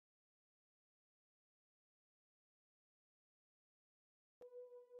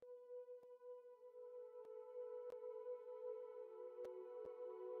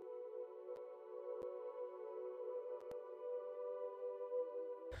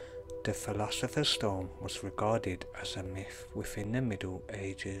The philosopher's stone was regarded as a myth within the Middle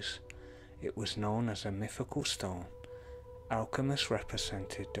Ages. It was known as a mythical stone. Alchemists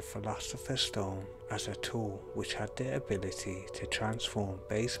represented the philosopher's stone as a tool which had the ability to transform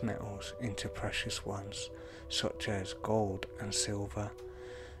base metals into precious ones, such as gold and silver.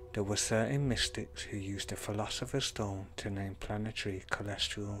 There were certain mystics who used the philosopher's stone to name planetary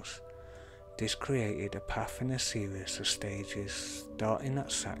celestials. This created a path in a series of stages, starting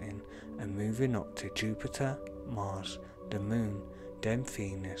at Saturn and moving up to Jupiter, Mars, the Moon, then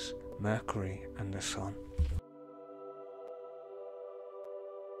Venus, Mercury and the Sun.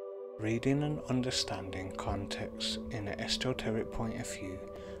 Reading and understanding context in an esoteric point of view,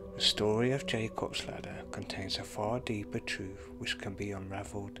 the story of Jacob's ladder contains a far deeper truth which can be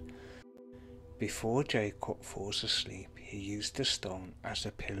unravelled. Before Jacob falls asleep, he used the stone as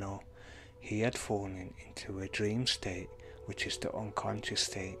a pillow. He had fallen into a dream state, which is the unconscious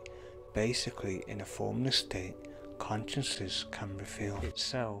state. Basically, in a formless state, consciousness can reveal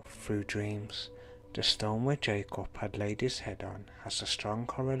itself through dreams. The stone where Jacob had laid his head on has a strong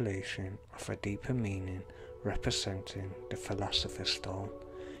correlation of a deeper meaning, representing the philosopher's stone.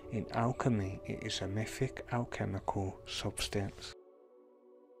 In alchemy, it is a mythic alchemical substance.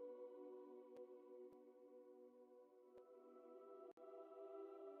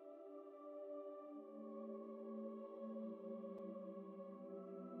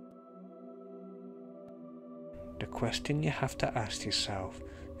 The question you have to ask yourself: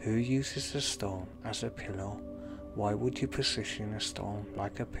 who uses a stone as a pillow? Why would you position a stone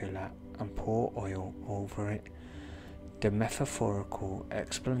like a pillar and pour oil over it? The metaphorical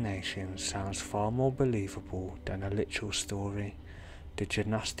explanation sounds far more believable than a literal story. The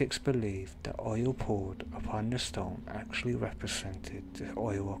gnostics believed that oil poured upon the stone actually represented the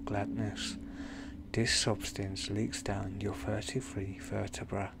oil of gladness. This substance leaks down your 33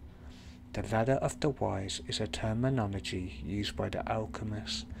 vertebrae. The ladder of the wise is a terminology used by the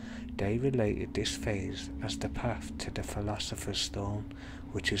alchemists. They related this phase as the path to the philosopher's stone,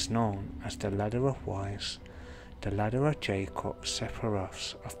 which is known as the ladder of wise. The ladder of Jacob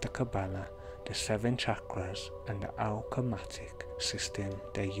separates of the Kabbalah, the 7 chakras and the alchematic system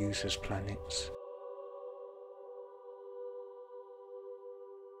they use as planets.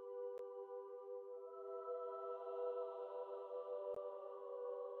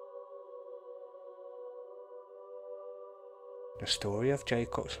 The story of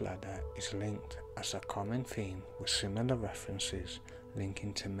Jacob's ladder is linked as a common theme with similar references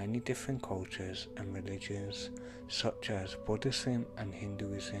linking to many different cultures and religions, such as Buddhism and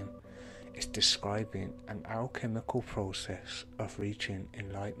Hinduism. It's describing an alchemical process of reaching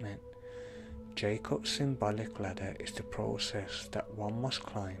enlightenment. Jacob's symbolic ladder is the process that one must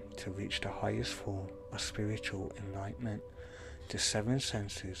climb to reach the highest form of spiritual enlightenment. The 7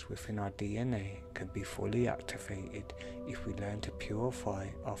 senses within our DNA can be fully activated if we learn to purify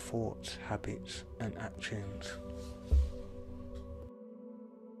our thoughts, habits, and actions.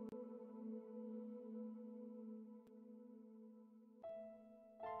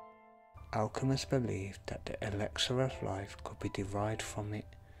 Alchemists believed that the elixir of life could be derived from it.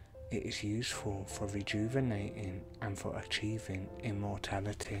 It is useful for rejuvenating and for achieving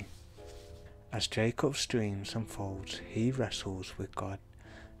immortality. As Jacob's dreams unfolds, he wrestles with God.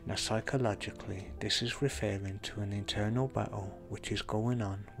 Now psychologically, this is referring to an internal battle which is going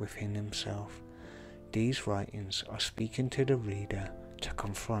on within himself. These writings are speaking to the reader to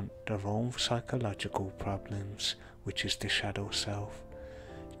confront their own psychological problems, which is the shadow self.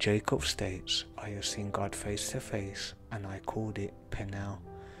 Jacob states, "I have seen God face to face, and I called it Penel,"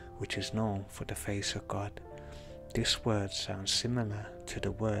 which is known for the face of God. This word sounds similar to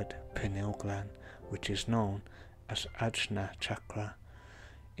the word pineal gland, which is known as Ajna chakra.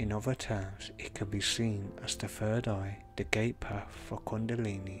 In other terms, it can be seen as the third eye, the gate path for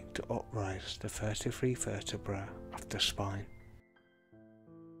kundalini to uprise the 33 vertebrae of the spine.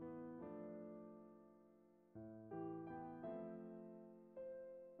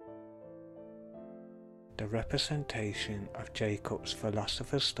 The representation of Jacob's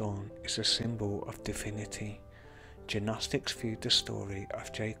philosopher's stone is a symbol of divinity. Gnostics viewed the story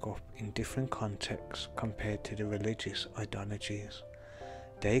of Jacob in different contexts compared to the religious ideologies.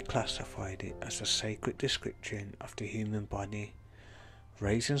 They classified it as a sacred description of the human body,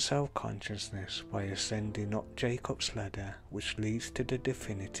 raising self-consciousness by ascending up Jacob's ladder, which leads to the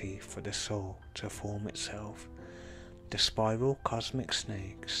divinity for the soul to form itself. The spiral cosmic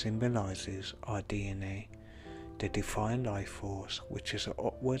snake symbolizes our DNA, the divine life force, which is an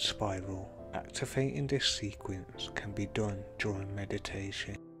upward spiral. Activating this sequence can be done during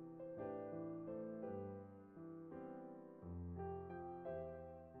meditation.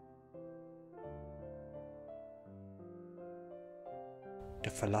 The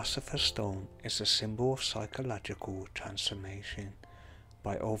philosopher's stone is a symbol of psychological transformation.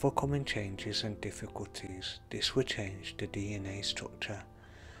 By overcoming changes and difficulties, this will change the DNA structure.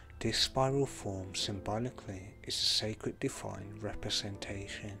 This spiral form symbolically is a sacred divine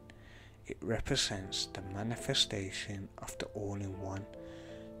representation. It represents the manifestation of the All-in-One,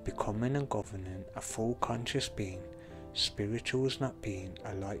 becoming and governing a full conscious being. Spiritual is not being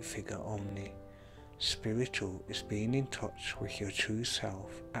a light figure only. Spiritual is being in touch with your true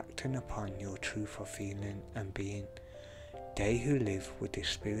self, acting upon your truth of feeling and being. They who live with this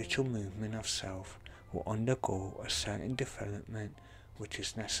spiritual movement of self will undergo a certain development which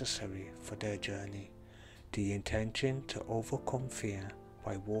is necessary for their journey. The intention to overcome fear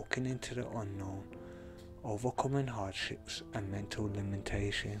by walking into the unknown, overcoming hardships and mental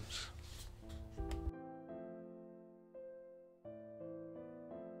limitations.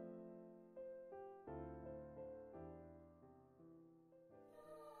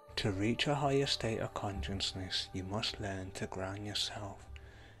 To reach a higher state of consciousness, you must learn to ground yourself.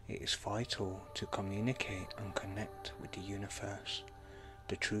 It is vital to communicate and connect with the universe.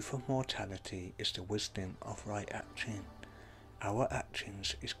 The truth of mortality is the wisdom of right action. Our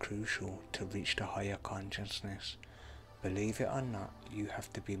actions is crucial to reach the higher consciousness. Believe it or not, you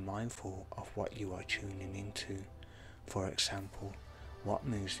have to be mindful of what you are tuning into. For example, what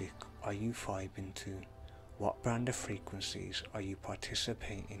music are you vibing to? What brand of frequencies are you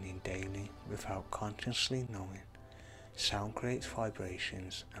participating in daily without consciously knowing? Sound creates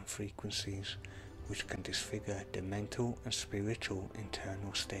vibrations and frequencies which can disfigure the mental and spiritual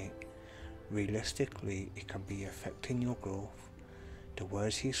internal state. Realistically, it can be affecting your growth. The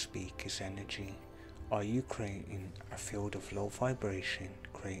words you speak is energy. Are you creating a field of low vibration,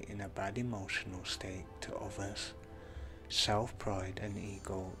 creating a bad emotional state to others? Self-pride and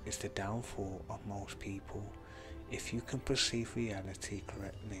ego is the downfall of most people. If you can perceive reality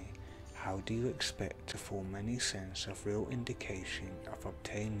correctly, how do you expect to form any sense of real indication of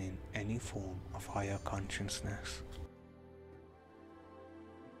obtaining any form of higher consciousness?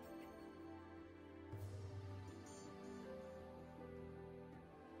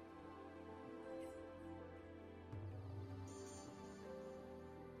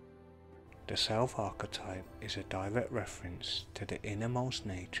 The self-archetype is a direct reference to the innermost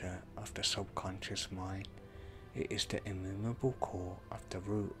nature of the subconscious mind. It is the immovable core of the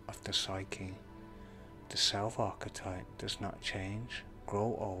root of the psyche. The self-archetype does not change,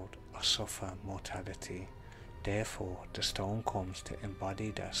 grow old, or suffer mortality. Therefore, the stone comes to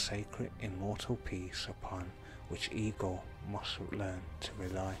embody that sacred immortal peace upon which ego must learn to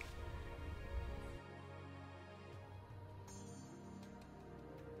rely.